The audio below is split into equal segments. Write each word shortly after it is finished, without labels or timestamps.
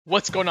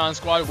What's going on,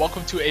 squad?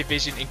 Welcome to A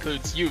Vision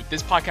Includes You.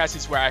 This podcast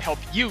is where I help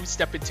you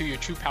step into your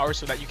true power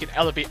so that you can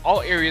elevate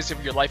all areas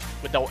of your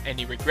life without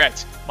any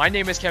regrets. My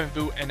name is Kevin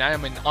Vu, and I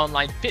am an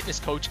online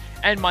fitness coach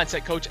and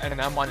mindset coach, and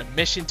I'm on a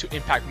mission to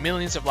impact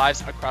millions of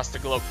lives across the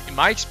globe. In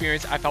my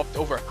experience, I've helped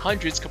over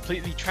hundreds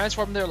completely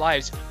transform their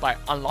lives by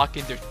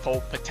unlocking their full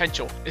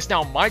potential. It's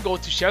now my goal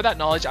to share that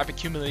knowledge I've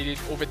accumulated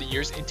over the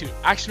years into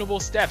actionable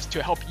steps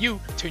to help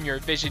you turn your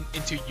vision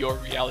into your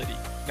reality.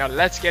 Now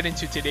let's get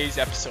into today's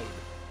episode.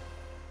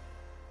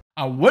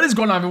 What is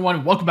going on,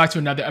 everyone? Welcome back to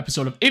another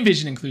episode of A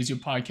Vision Includes You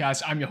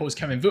podcast. I'm your host,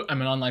 Kevin Vu. I'm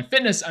an online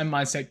fitness and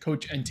mindset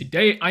coach, and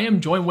today I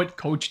am joined with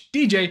Coach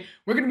DJ.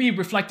 We're going to be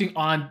reflecting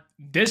on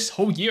this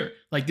whole year.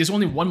 Like, there's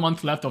only 1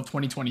 month left of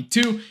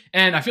 2022,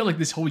 and I feel like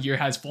this whole year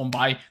has flown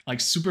by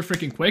like super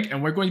freaking quick,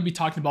 and we're going to be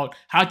talking about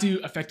how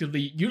to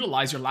effectively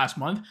utilize your last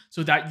month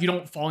so that you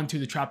don't fall into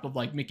the trap of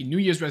like making New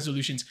Year's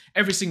resolutions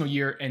every single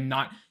year and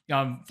not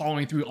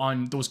following through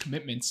on those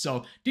commitments.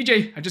 So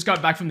DJ, I just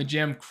got back from the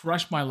gym,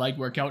 crushed my leg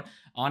workout.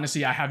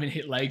 Honestly, I haven't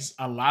hit legs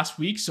last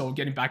week, so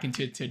getting back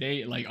into it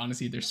today, like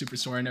honestly, they're super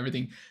sore and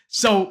everything.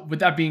 So with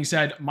that being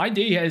said, my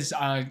day has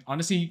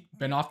honestly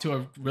been off to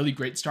a really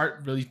great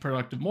start, really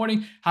productive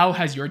morning. How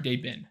has your day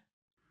been?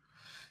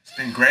 It's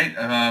been great.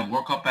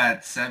 Woke up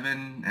at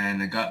 7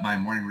 and I got my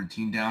morning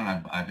routine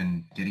down. I've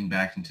been getting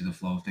back into the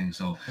flow of things.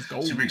 So Let's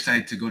go. super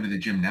excited to go to the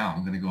gym now.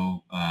 I'm going to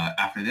go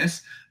after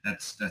this.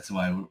 That's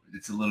why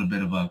it's a little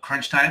bit of a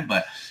crunch time,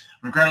 but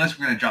regardless,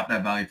 we're going to drop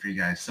that value for you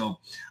guys. So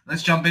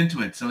let's jump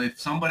into it. So if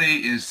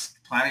somebody is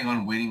planning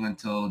on waiting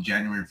until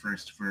January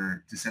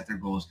 1st to set their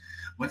goals,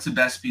 what's the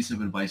best piece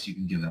of advice you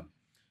can give them?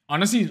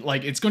 Honestly,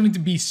 like, it's going to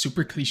be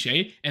super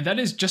cliche, and that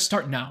is just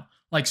start now.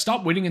 Like,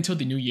 stop waiting until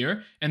the new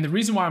year. And the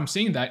reason why I'm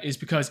saying that is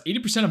because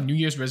 80% of New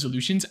Year's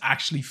resolutions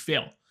actually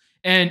fail.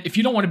 And if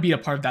you don't want to be a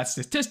part of that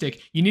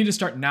statistic, you need to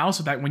start now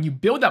so that when you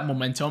build that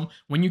momentum,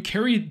 when you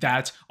carry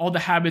that, all the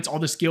habits, all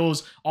the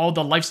skills, all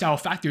the lifestyle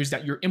factors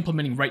that you're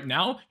implementing right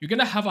now, you're going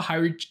to have a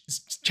higher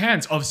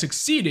chance of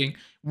succeeding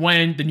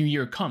when the new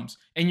year comes.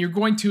 And you're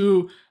going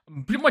to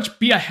pretty much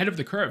be ahead of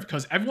the curve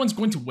because everyone's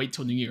going to wait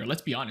till New Year.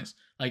 Let's be honest.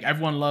 Like,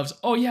 everyone loves,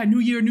 oh yeah, new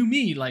year, new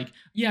me. Like,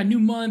 yeah, new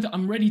month.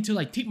 I'm ready to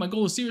like take my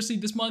goals seriously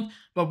this month.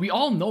 But we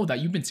all know that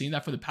you've been saying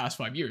that for the past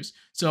 5 years.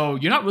 So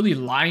you're not really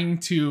lying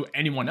to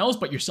anyone else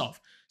but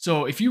yourself.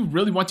 So if you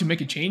really want to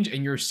make a change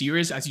and you're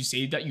serious as you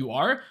say that you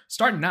are,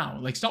 start now.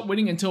 Like, stop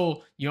waiting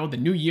until, the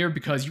new year,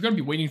 because you're going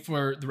to be waiting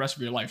for the rest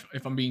of your life,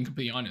 if I'm being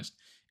completely honest.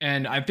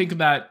 And I think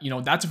that,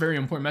 that's a very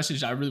important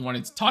message that I really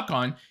wanted to talk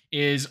on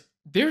is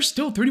there's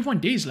still 31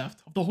 days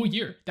left of the whole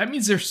year. That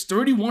means there's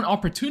 31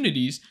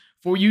 opportunities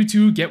for you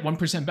to get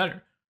 1%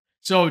 better.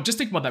 So just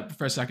think about that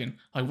for a second.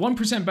 Like,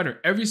 1% better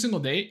every single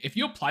day. If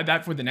you apply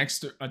that for the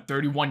next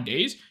 31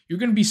 days, you're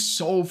going to be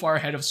so far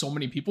ahead of so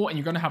many people, and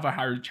you're going to have a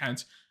higher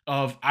chance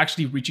of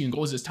actually reaching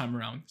goals this time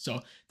around.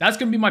 So that's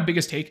going to be my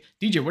biggest take.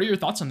 DJ, what are your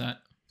thoughts on that?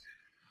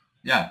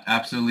 Yeah,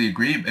 absolutely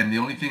agree. And the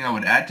only thing I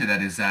would add to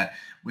that is that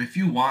if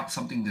you want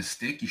something to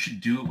stick, you should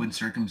do it when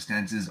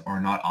circumstances are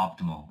not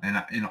optimal.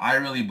 And I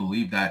really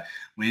believe that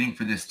waiting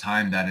for this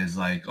time that is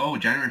like, oh,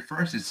 January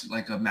 1st, it's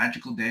like a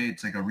magical day.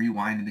 It's like a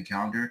rewind in the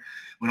calendar.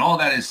 When all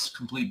that is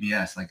complete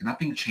BS, like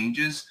nothing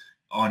changes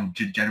on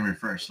January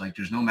 1st. Like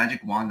there's no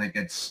magic wand that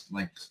gets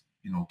like,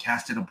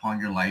 casted upon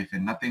your life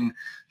and nothing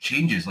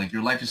changes. Like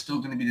your life is still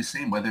going to be the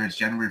same, whether it's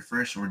January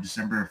 1st or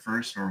December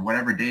 1st or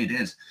whatever day it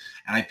is.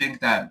 And I think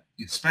that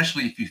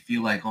especially if you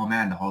feel like, oh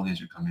man, the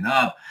holidays are coming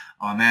up.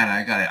 Oh man,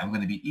 I'm going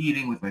to be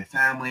eating with my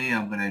family.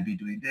 I'm going to be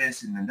doing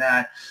this and then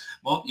that.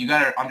 Well, you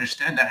got to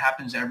understand that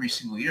happens every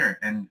single year.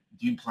 And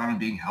do you plan on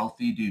being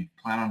healthy? Do you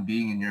plan on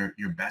being in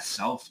your best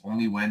self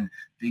only when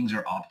things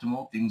are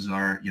optimal? Things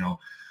are,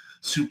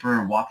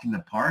 super walk in the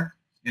park.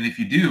 And if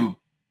you do,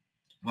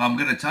 well, I'm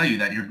going to tell you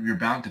that you're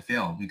bound to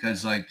fail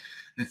because like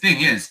the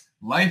thing is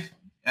life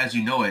as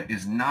you know it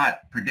is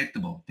not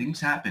predictable.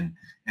 Things happen.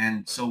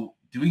 And so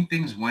doing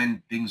things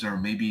when things are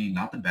maybe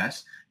not the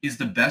best is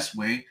the best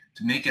way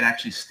to make it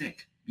actually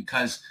stick.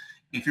 Because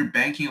if you're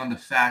banking on the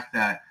fact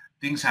that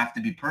things have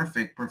to be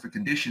perfect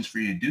conditions for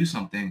you to do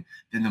something,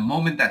 then the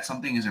moment that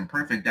something isn't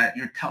perfect, that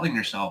you're telling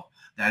yourself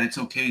that it's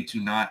okay to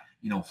not,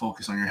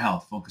 focus on your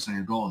health, focus on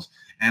your goals.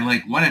 And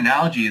like one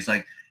analogy is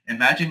like,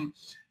 imagine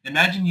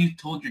you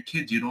told your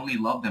kids you'd only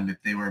love them if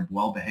they were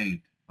well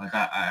behaved. Like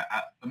I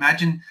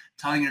imagine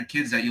telling your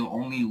kids that you'll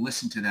only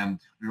listen to them,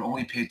 or you'll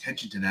only pay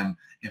attention to them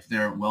if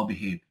they're well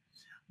behaved.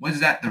 What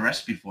is that the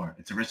recipe for?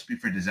 It's a recipe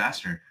for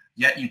disaster.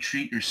 Yet you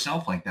treat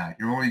yourself like that.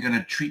 You're only going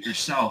to treat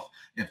yourself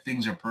if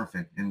things are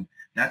perfect. And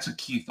that's a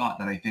key thought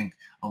that I think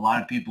a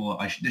lot of people,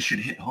 this should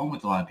hit home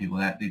with a lot of people,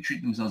 that they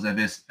treat themselves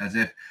as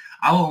if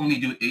I will only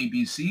do A,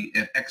 B, C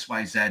if X,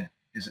 Y, Z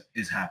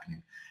is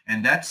happening.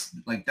 And that's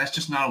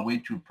just not a way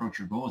to approach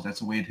your goals.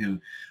 That's a way to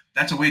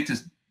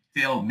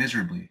fail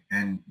miserably.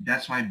 And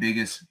that's my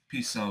biggest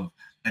piece of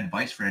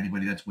advice for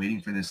anybody that's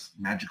waiting for this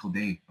magical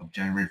day of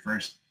January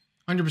 1st.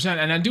 100%.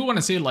 And I do want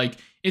to say, like,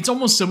 it's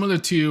almost similar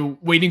to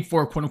waiting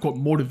for quote unquote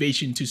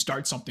motivation to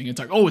start something. It's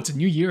like, oh, it's a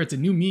new year, it's a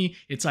new me,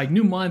 it's like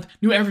new month,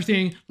 new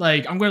everything.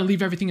 Like, I'm going to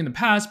leave everything in the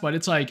past. But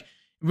it's like,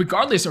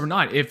 regardless or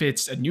not, if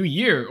it's a new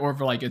year or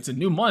if like it's a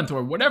new month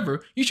or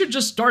whatever, you should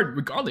just start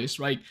regardless,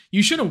 right?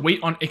 You shouldn't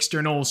wait on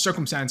external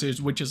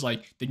circumstances, which is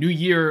like the new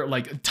year,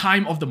 like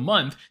time of the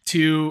month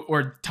to,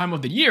 or time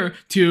of the year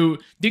to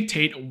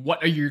dictate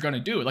what are you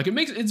gonna do. Like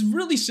it's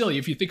really silly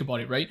if you think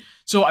about it, right?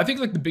 So I think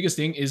like the biggest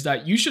thing is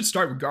that you should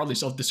start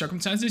regardless of the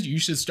circumstances. You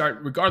should start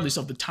regardless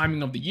of the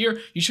timing of the year.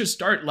 You should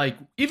start like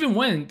even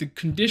when the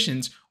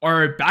conditions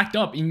are backed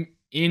up in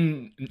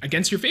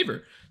against your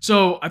favor.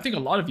 So I think a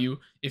lot of you,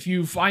 if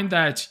you find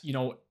that,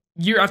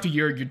 year after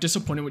year, you're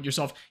disappointed with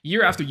yourself,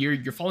 year after year,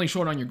 you're falling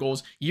short on your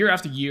goals, year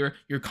after year,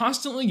 you're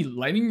constantly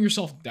letting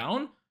yourself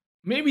down,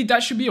 maybe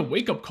that should be a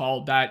wake up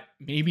call that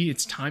maybe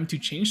it's time to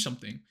change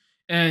something.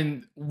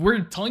 And we're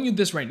telling you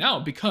this right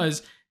now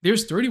because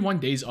there's 31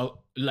 days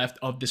left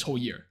of this whole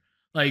year.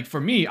 Like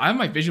for me, I have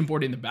my vision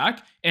board in the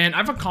back and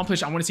I've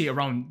accomplished, I want to say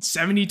around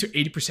 70 to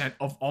 80%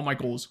 of all my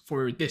goals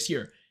for this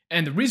year.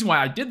 And the reason why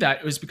I did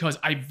that was because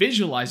I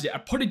visualized it. I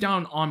put it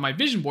down on my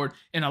vision board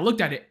and I looked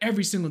at it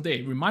every single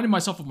day, reminding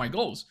myself of my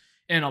goals.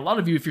 And a lot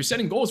of you, if you're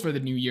setting goals for the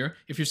new year,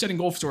 if you're setting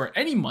goals for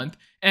any month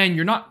and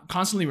you're not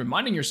constantly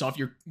reminding yourself,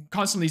 you're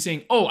constantly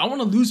saying, oh, I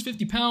want to lose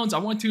 50 pounds. I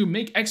want to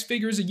make X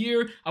figures a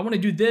year. I want to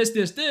do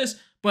this,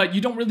 but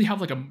you don't really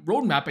have like a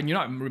roadmap and you're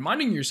not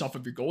reminding yourself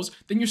of your goals,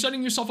 then you're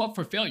setting yourself up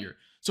for failure.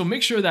 So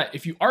make sure that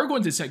if you are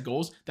going to set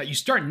goals, that you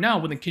start now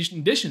when the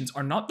conditions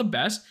are not the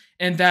best,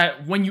 and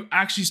that when you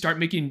actually start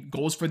making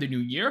goals for the new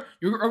year,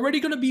 you're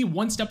already going to be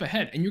one step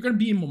ahead and you're going to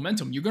be in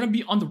momentum. You're going to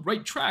be on the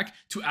right track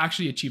to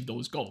actually achieve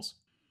those goals.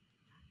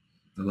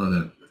 I love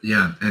that.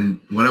 Yeah. And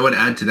what I would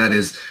add to that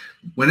is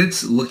when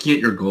it's looking at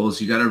your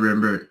goals, you got to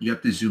remember, you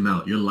have to zoom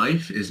out. Your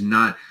life is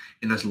not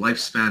in a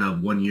lifespan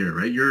of 1 year,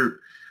 right?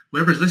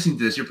 Whoever's listening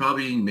to this, you're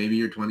probably maybe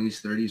your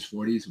 20s, 30s,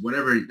 40s,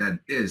 whatever that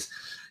is.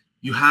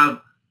 You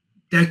have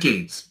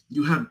decades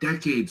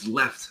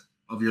left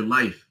of your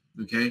life.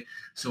 Okay.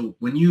 So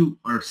when you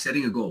are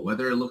setting a goal,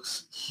 whether it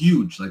looks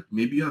huge, like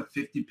maybe you have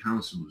 50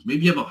 pounds to lose,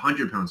 maybe you have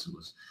 100 pounds to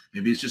lose,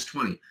 maybe it's just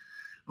 20.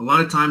 A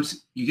lot of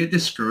times you get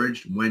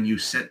discouraged when you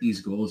set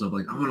these goals of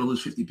like, I want to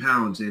lose 50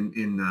 pounds in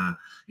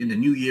the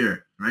new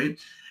year. Right.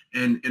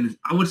 And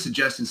I would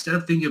suggest instead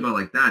of thinking about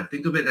like that,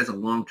 think of it as a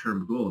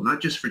long-term goal,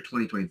 not just for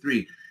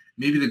 2023.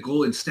 Maybe the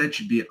goal instead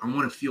should be, I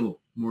want to feel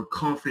more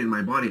confident in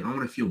my body. I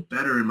want to feel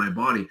better in my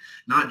body,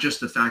 not just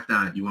the fact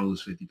that you want to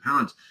lose 50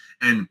 pounds.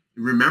 And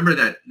remember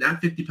that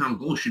 50-pound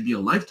goal should be a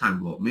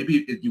lifetime goal. Maybe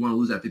if you want to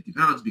lose that 50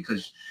 pounds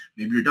because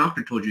maybe your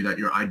doctor told you that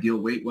your ideal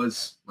weight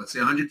was, let's say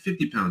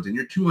 150 pounds and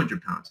you're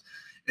 200 pounds.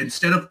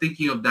 Instead of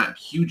thinking of that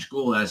huge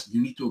goal as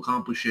you need to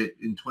accomplish it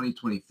in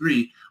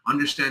 2023,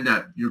 understand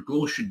that your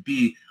goal should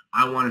be,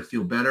 I want to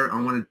feel better.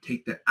 I want to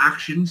take the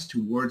actions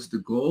towards the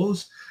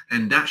goals,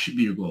 and that should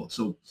be your goal.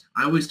 So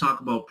I always talk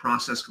about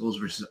process goals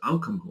versus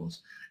outcome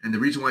goals. And the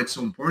reason why it's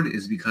so important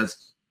is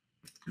because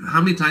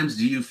how many times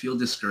do you feel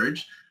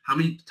discouraged? How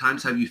many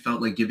times have you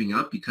felt like giving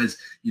up because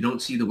you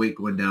don't see the weight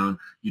going down?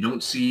 You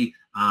don't see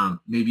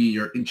maybe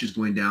your inches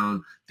going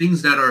down,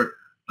 things that are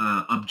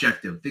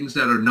objective, things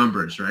that are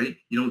numbers, right?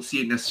 You don't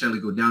see it necessarily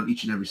go down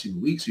each and every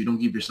single week, so you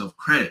don't give yourself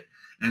credit.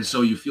 And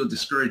so you feel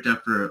discouraged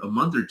after a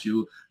month or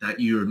two that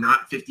you're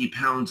not 50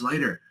 pounds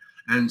lighter.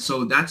 And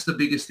so that's the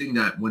biggest thing,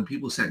 that when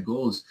people set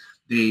goals,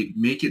 they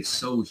make it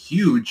so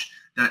huge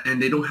that,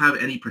 and they don't have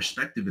any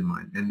perspective in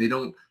mind, and they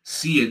don't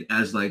see it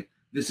as like,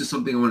 this is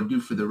something I want to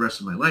do for the rest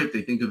of my life.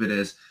 They think of it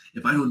as,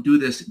 if I don't do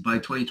this by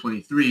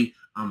 2023,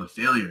 I'm a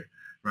failure,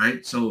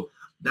 right? So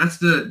that's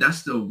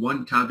the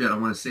one caveat I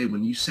want to say.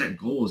 When you set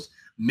goals,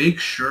 make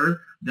sure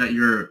that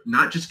you're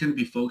not just going to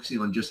be focusing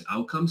on just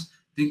outcomes.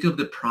 Think of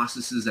the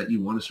processes that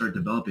you want to start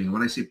developing. And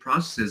when I say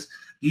processes,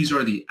 these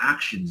are the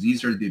actions,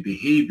 these are the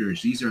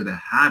behaviors, these are the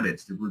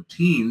habits, the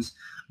routines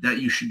that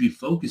you should be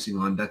focusing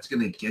on that's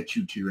going to get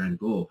you to your end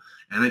goal.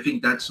 And I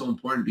think that's so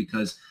important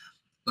because,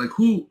 like,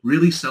 who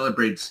really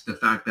celebrates the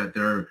fact that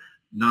they're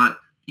not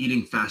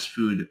eating fast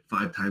food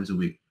 5 times a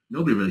week?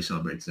 Nobody really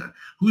celebrates that.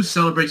 Who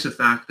celebrates the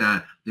fact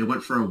that they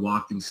went for a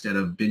walk instead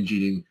of binge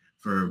eating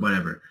for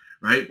whatever,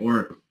 right?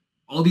 Or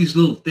all these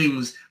little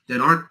things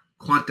that aren't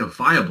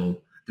quantifiable.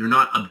 They're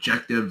not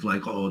objective,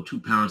 like, oh, 2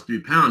 pounds,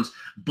 3 pounds,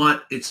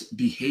 but it's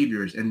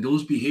behaviors. And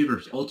those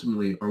behaviors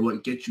ultimately are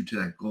what get you to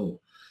that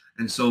goal.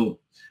 And so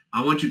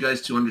I want you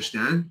guys to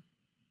understand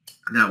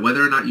that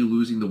whether or not you're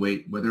losing the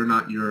weight, whether or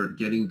not you're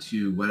getting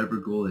to whatever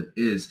goal it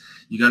is,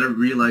 you got to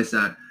realize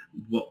that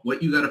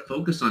what you got to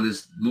focus on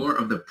is more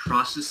of the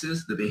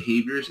processes, the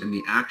behaviors, and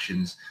the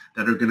actions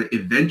that are going to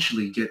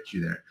eventually get you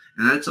there.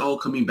 And that's all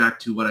coming back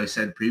to what I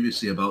said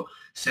previously about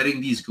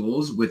setting these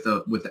goals with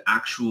the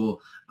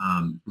actual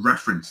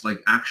reference,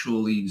 like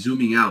actually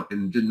zooming out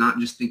and not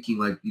just thinking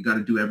like you got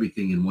to do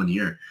everything in 1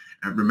 year.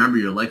 And remember,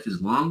 your life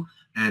is long,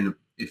 and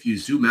if you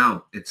zoom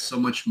out, it's so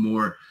much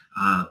more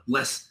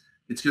less.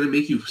 It's going to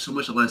make you so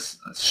much less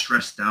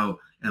stressed out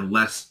and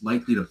less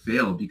likely to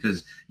fail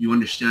because you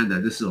understand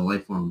that this is a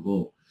lifelong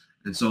goal.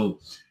 And so,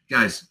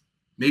 guys,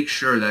 make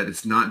sure that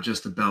it's not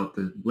just about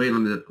the weight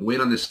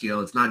on the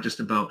scale. It's not just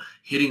about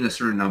hitting a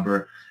certain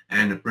number.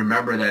 And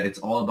remember that it's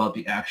all about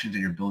the actions that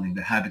you're building,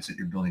 the habits that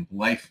you're building,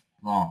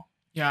 lifelong.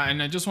 Yeah,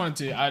 and I just wanted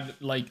to add,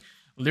 like,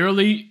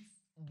 literally,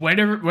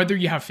 whether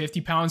you have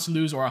 50 pounds to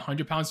lose or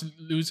 100 pounds to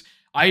lose,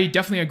 I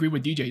definitely agree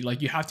with DJ.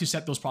 Like, you have to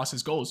set those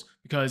process goals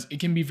because it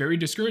can be very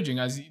discouraging,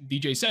 as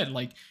DJ said.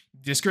 Like,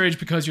 discouraged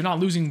because you're not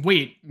losing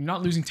weight, you're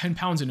not losing 10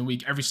 pounds in a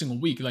week every single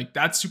week. Like,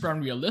 that's super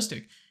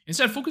unrealistic.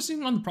 Instead,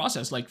 focusing on the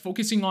process, like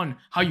focusing on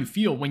how you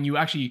feel when you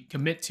actually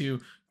commit to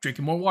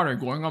drinking more water,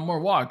 going on more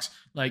walks,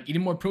 like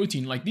eating more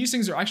protein. Like, these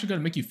things are actually going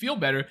to make you feel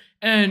better.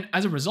 And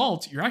as a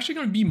result, you're actually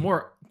going to be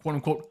more, quote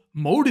unquote,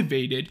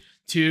 motivated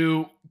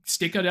to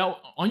stick it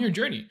out on your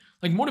journey.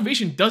 Like,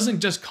 motivation doesn't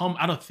just come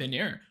out of thin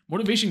air.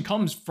 Motivation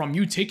comes from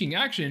you taking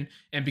action.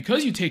 And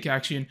because you take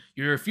action,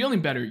 you're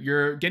feeling better,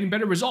 you're getting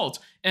better results.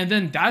 And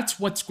then that's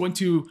what's going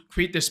to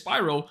create this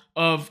spiral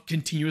of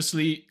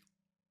continuously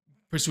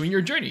pursuing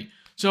your journey.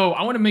 So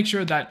I want to make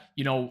sure that,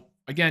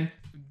 again,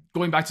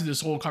 going back to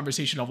this whole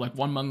conversation of like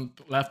 1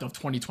 month left of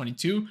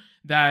 2022,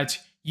 that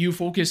you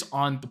focus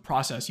on the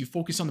process. You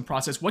focus on the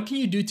process. What can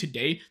you do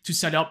today to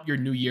set up your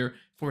new year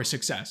for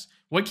success?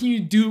 What can you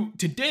do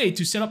today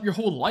to set up your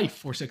whole life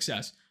for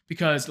success?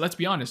 Because let's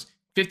be honest,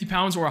 50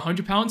 pounds or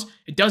 100 pounds,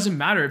 it doesn't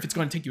matter if it's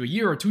going to take you a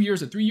year or 2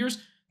 years or 3 years.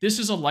 This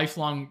is a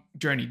lifelong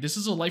journey. This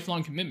is a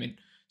lifelong commitment.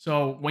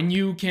 So when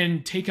you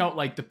can take out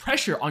like the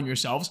pressure on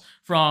yourselves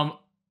from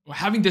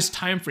having this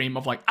time frame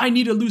of like, I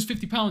need to lose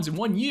 50 pounds in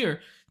 1 year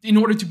in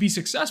order to be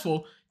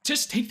successful,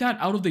 just take that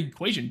out of the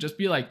equation. Just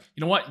be like,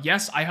 you know what?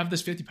 Yes, I have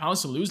this 50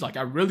 pounds to lose. Like,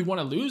 I really want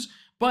to lose,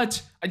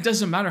 but it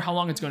doesn't matter how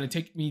long it's going to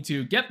take me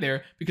to get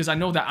there because I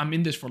know that I'm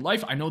in this for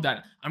life. I know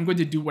that I'm going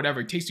to do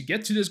whatever it takes to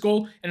get to this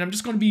goal. And I'm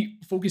just going to be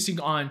focusing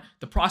on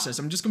the process.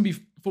 I'm just going to be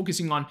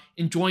focusing on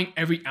enjoying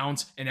every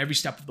ounce and every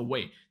step of the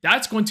way.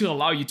 That's going to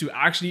allow you to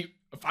actually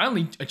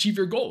finally achieve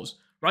your goals,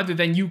 rather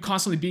than you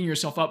constantly beating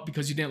yourself up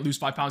because you didn't lose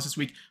 5 pounds this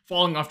week,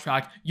 falling off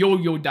track,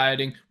 yo-yo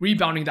dieting,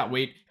 rebounding that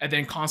weight, and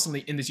then constantly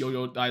in this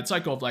yo-yo diet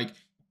cycle of like,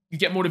 you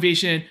get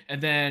motivation and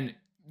then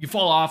you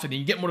fall off, and then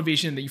you get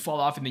motivation, and then you fall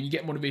off, and then you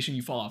get motivation,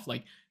 you fall off.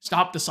 Like,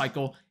 stop the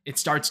cycle. It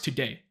starts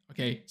today.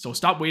 Okay. So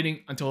stop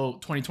waiting until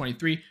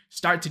 2023.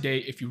 Start today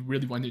if you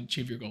really want to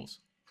achieve your goals.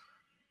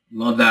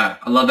 Love that.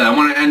 I love that. I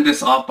want to end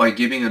this off by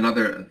giving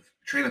another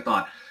train of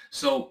thought.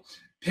 So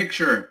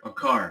picture a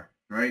car,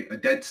 right? A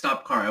dead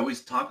stop car. I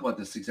always talk about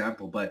this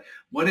example, but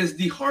what is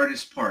the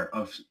hardest part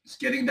of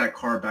getting that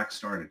car back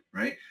started,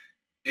 right?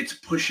 It's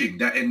pushing,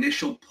 that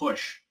initial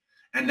push.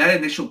 And that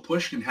initial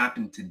push can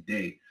happen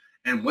today.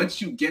 And once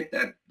you get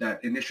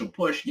that initial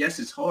push, yes,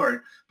 it's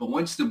hard, but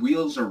once the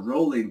wheels are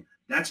rolling,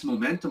 that's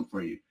momentum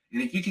for you.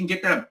 And if you can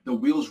get the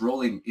wheels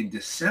rolling in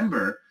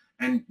December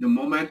and the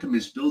momentum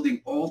is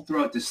building all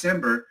throughout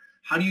December,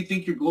 how do you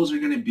think your goals are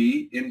going to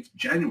be in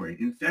January,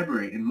 in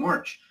February, in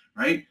March,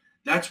 right?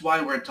 That's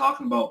why we're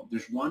talking about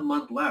there's 1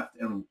 month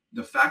left. And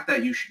the fact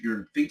that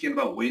you're thinking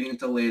about waiting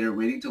until later,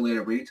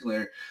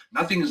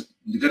 nothing is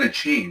going to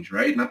change,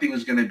 right? Nothing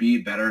is going to be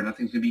better.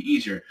 Nothing's going to be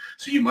easier.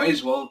 So you might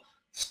as well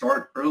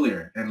start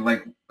earlier. And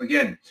like,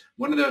 again,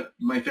 one of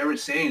my favorite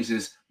sayings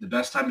is the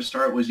best time to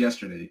start was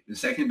yesterday. The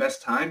second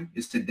best time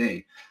is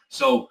today.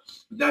 So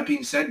with that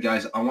being said,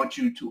 guys, I want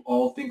you to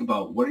all think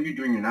about what are you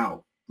doing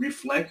now?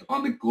 Reflect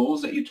on the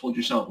goals that you told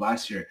yourself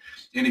last year.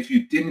 And if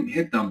you didn't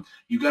hit them,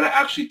 you got to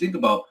actually think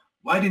about,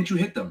 why didn't you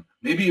hit them?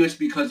 Maybe it was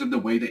because of the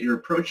way that you're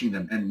approaching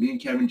them. And me and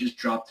Kevin just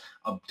dropped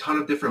a ton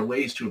of different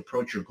ways to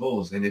approach your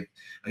goals. And if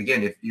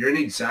you're in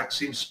the exact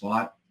same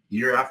spot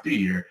year after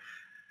year,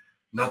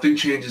 nothing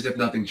changes if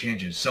nothing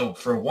changes. So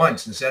for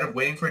once, instead of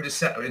waiting for the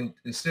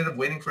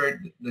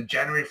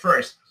January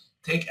 1st,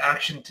 take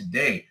action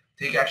today.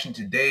 Take action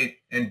today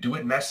and do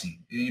it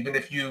messy. Even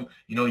if you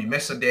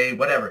miss a day,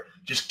 whatever,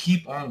 just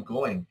keep on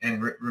going.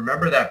 And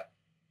remember that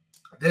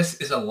this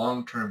is a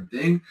long-term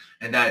thing,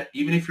 and that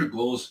even if your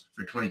goals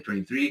for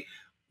 2023,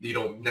 you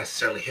don't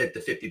necessarily hit the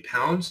 50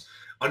 pounds,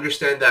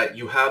 understand that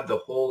you have the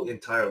whole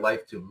entire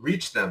life to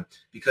reach them,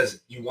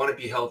 because you want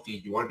to be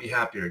healthy, you want to be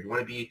happier, you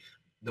want to be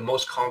the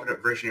most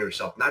confident version of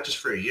yourself, not just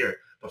for a year,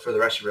 but for the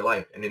rest of your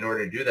life. And in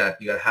order to do that,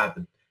 you got to have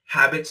the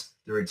habits,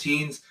 the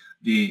routines,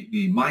 the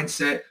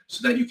mindset,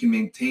 so that you can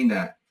maintain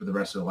that for the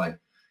rest of the life.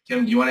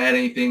 Kevin, do you want to add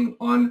anything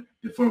on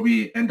before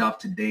we end off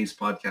today's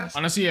podcast?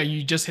 Honestly,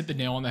 you just hit the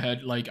nail on the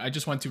head. Like, I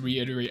just want to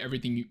reiterate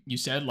everything you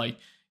said. Like,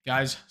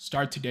 guys,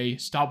 start today.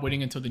 Stop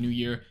waiting until the new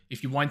year.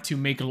 If you want to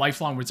make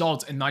lifelong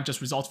results and not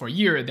just results for a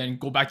year, then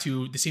go back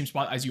to the same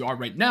spot as you are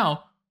right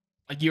now,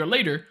 a year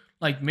later.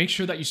 Like, make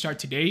sure that you start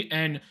today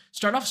and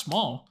start off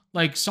small.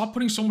 Like, stop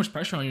putting so much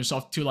pressure on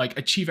yourself to like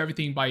achieve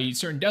everything by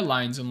certain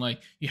deadlines and like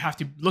you have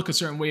to look a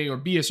certain way or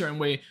be a certain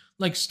way.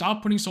 Like,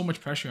 stop putting so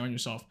much pressure on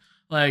yourself.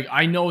 Like,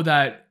 I know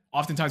that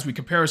oftentimes we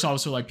compare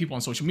ourselves to like people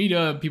on social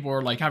media. People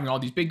are like having all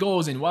these big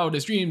goals and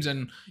wildest dreams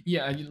and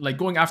like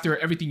going after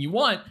everything you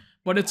want.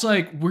 But it's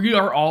like we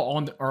are all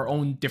on our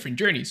own different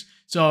journeys.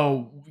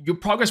 So your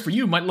progress for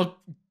you might look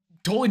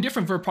totally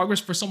different for progress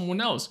for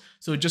someone else.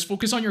 So just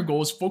focus on your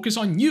goals, focus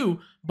on you,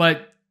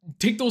 but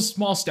take those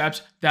small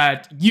steps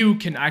that you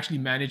can actually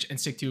manage and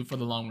stick to for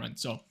the long run.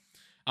 So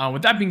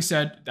with that being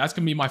said, that's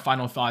going to be my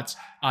final thoughts.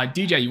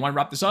 DJ, you want to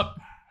wrap this up?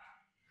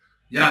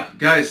 Yeah,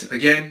 guys,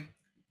 again,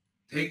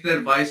 take the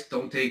advice,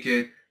 don't take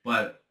it,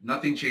 but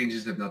nothing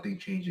changes if nothing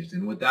changes.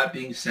 And with that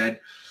being said,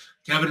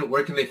 Kevin,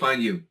 where can they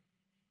find you?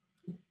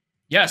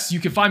 Yes, you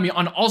can find me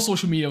on all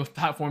social media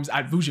platforms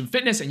at Vusion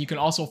Fitness, and you can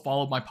also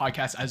follow my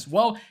podcast as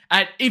well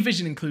at A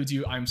Vision Includes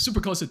You. I'm super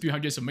close to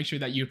 300, so make sure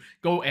that you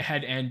go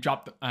ahead and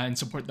drop and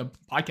support the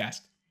podcast.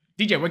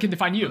 DJ, where can they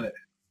find you?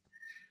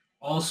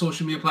 All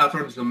social media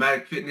platforms,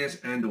 Nomadic Fitness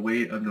and the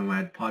Way of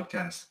Nomad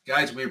podcast.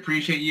 Guys, we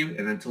appreciate you,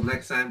 and until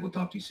next time, we'll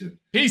talk to you soon.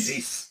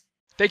 Peace.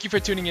 Thank you for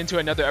tuning into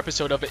another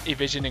episode of A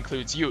Vision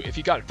Includes You. If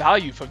you got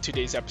value from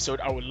today's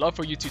episode, I would love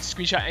for you to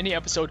screenshot any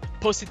episode,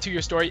 post it to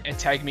your story, and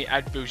tag me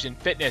at Vusion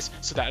Fitness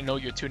so that I know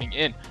you're tuning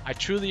in. I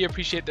truly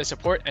appreciate the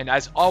support, and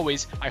as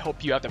always, I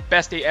hope you have the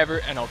best day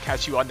ever, and I'll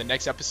catch you on the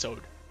next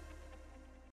episode.